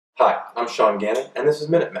Hi, I'm Sean Gannon, and this is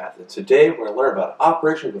Minute Math, and today we're going to learn about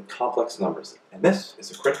operations with complex numbers, and this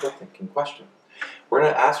is a critical thinking question. We're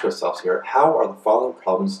going to ask ourselves here, how are the following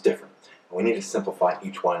problems different? And we need to simplify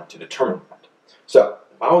each one to determine that. So,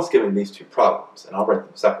 if I was given these two problems, and I'll write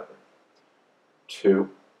them separately, 2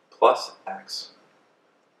 plus x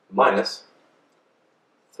minus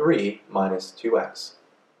 3 minus 2x.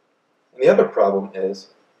 And the other problem is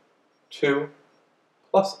 2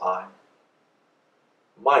 plus I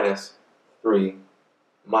minus 3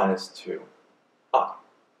 minus 2i.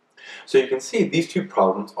 So you can see these two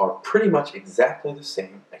problems are pretty much exactly the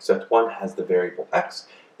same, except one has the variable x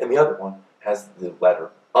and the other one has the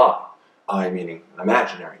letter I meaning an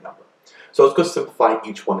imaginary number. So let's go simplify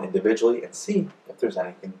each one individually and see if there's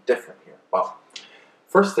anything different here. Well,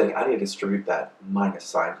 first thing, I need to distribute that minus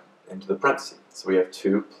sign into the parentheses. So we have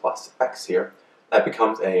 2 plus x here. That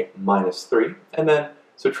becomes a minus 3, and then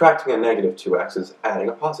subtracting a negative 2x is adding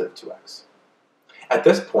a positive 2x. At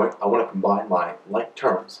this point, I want to combine my like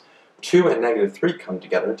terms. 2 and negative 3 come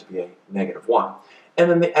together to be a negative 1,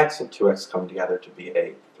 and then the x and 2x come together to be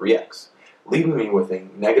a 3x, leaving me with a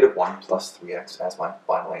negative 1 plus 3x as my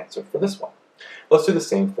final answer for this one. Let's do the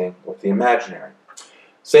same thing with the imaginary.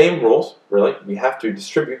 Same rules, really. We have to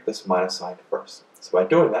distribute this minus sign first. So by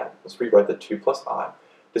doing that, let's rewrite the 2 plus I,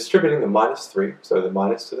 distributing the minus 3, so the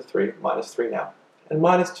minus to the 3, minus 3 now, and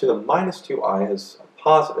minus to the minus 2i is a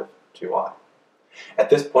positive 2i. At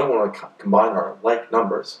this point, when we combine our like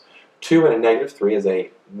numbers, 2 and a negative 3 is a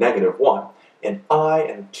negative 1, and I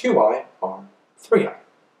and 2i are 3i.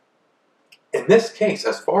 In this case,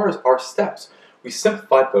 as far as our steps, we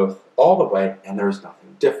simplified both all the way, and there's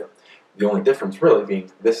nothing different. The only difference really being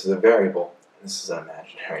this is a variable, and this is an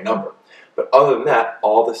imaginary number. But other than that,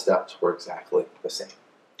 all the steps were exactly the same.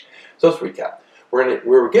 So let's recap. We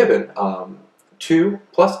were given 2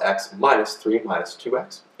 plus x minus 3 minus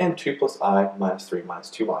 2x, and 2 plus I minus 3 minus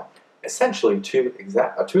 2y. Essentially, two problems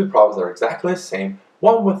that are exactly the same,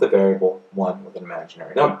 one with a variable, one with an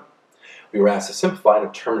imaginary number. We were asked to simplify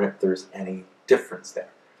and determine if there's any difference there.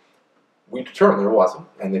 We determined there wasn't,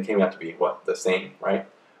 and they came out to be, what, the same, right?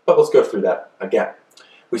 But let's go through that again.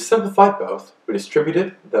 We simplified both. We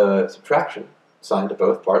distributed the subtraction sign to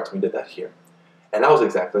both parts. We did that here. And that was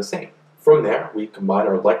exactly the same. From there, we combined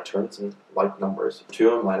our like terms and like numbers.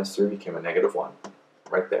 2 and minus 3 became a negative 1,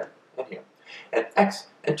 right there and here. And x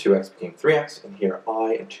and 2x became 3x, and here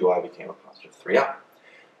I and 2i became a positive 3i.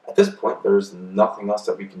 At this point, there's nothing else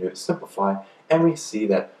that we can do to simplify, and we see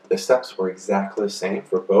that the steps were exactly the same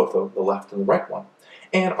for both of the left and the right one.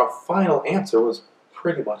 And our final answer was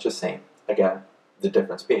pretty much the same. Again, the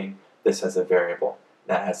difference being this has a variable,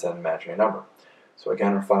 that has an imaginary number. So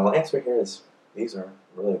again, our final answer here is these are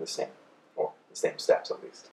really the same, or the same steps at least.